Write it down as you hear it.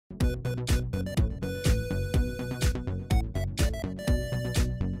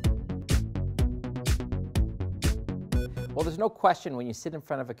Well, there's no question when you sit in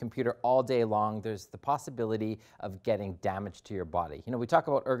front of a computer all day long, there's the possibility of getting damage to your body. You know, we talk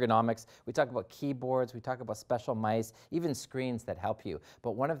about ergonomics, we talk about keyboards, we talk about special mice, even screens that help you.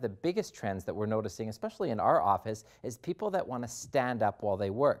 But one of the biggest trends that we're noticing, especially in our office, is people that want to stand up while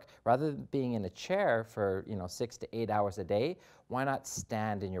they work. Rather than being in a chair for, 6 to 8 hours a day, why not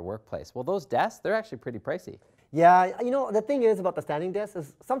stand in your workplace? Well, those desks, they're actually pretty pricey. Yeah, the thing is about the standing desk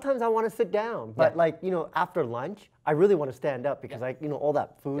is sometimes I want to sit down, but after lunch, I really want to stand up because all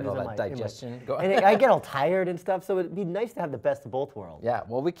that food is all in that my digestion and I get all tired and stuff. So it'd be nice to have the best of both worlds. Yeah,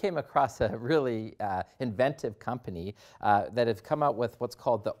 well, we came across a really inventive company that have come out with what's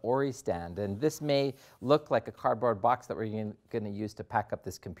called the Oristand, and this may look like a cardboard box that we're going to use to pack up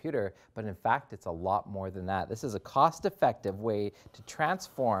this computer, but in fact, it's a lot more than that. This is a cost-effective way to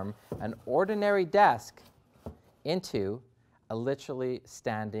transform an ordinary desk into a literally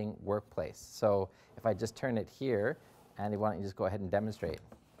standing workplace. So if I just turn it here, Andy, why don't you just go ahead and demonstrate?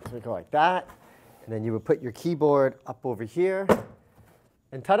 So we go like that, and then you would put your keyboard up over here,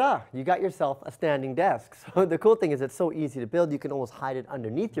 and ta-da, you got yourself a standing desk. So the cool thing is it's so easy to build, you can almost hide it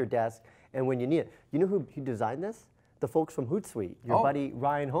underneath your desk, and when you need it. You know who designed this? The folks from Hootsuite, your buddy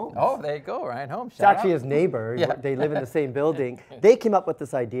Ryan Holmes. Oh, there you go, Ryan Holmes. It's actually his neighbor. Yeah. They live in the same building. They came up with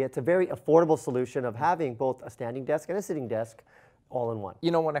this idea. It's a very affordable solution of having both a standing desk and a sitting desk all in one. You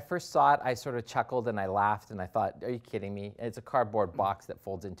know, when I first saw it, I sort of chuckled and I laughed and I thought, are you kidding me? It's a cardboard box that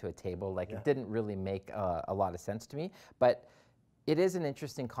folds into a table. Like, it didn't really make a lot of sense to me. But it is an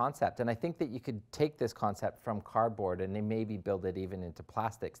interesting concept, and I think that you could take this concept from cardboard and maybe build it even into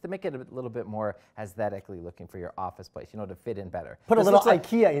plastics to make it a little bit more aesthetically looking for your office place, to fit in better. Put a little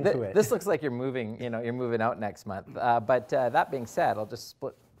IKEA into it. This looks like you're moving, you're moving out next month. But that being said, I'll just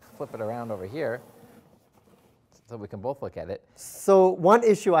flip it around over here so we can both look at it. So one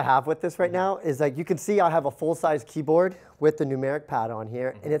issue I have with this right now is, like, you can see I have a full-size keyboard with the numeric pad on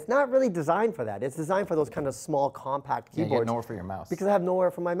here, and it's not really designed for that. It's designed for those kind of small, compact keyboards. You get nowhere for your mouse. Because I have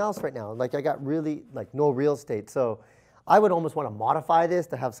nowhere for my mouse right now. Like, I got really, no real estate. So I would almost want to modify this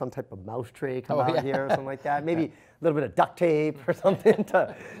to have some type of mouse tray come out here or something like that. Maybe a little bit of duct tape or something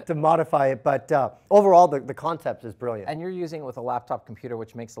to modify it. But overall, the concept is brilliant. And you're using it with a laptop computer,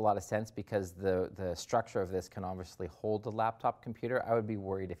 which makes a lot of sense because the structure of this can obviously hold a laptop computer. I would be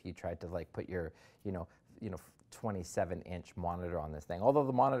worried if you tried to put your 27-inch monitor on this thing. Although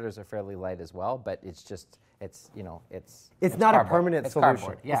the monitors are fairly light as well, but it's just it's not a permanent solution.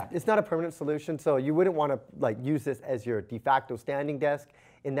 Cardboard. Yeah, it's not a permanent solution. So you wouldn't want to use this as your de facto standing desk.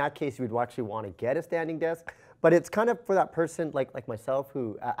 In that case, you would actually want to get a standing desk. But it's kind of for that person like myself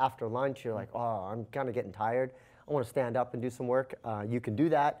who after lunch you're like, oh, I'm kind of getting tired. I want to stand up and do some work. You can do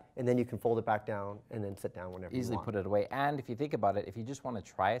that, and then you can fold it back down and then sit down whenever you want. Easily put it away. And if you think about it, if you just want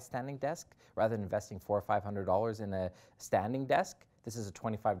to try a standing desk, rather than investing $400 or $500 in a standing desk, this is a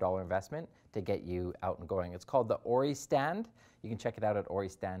 $25 investment to get you out and going. It's called the Oristand. You can check it out at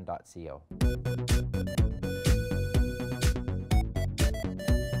oristand.co.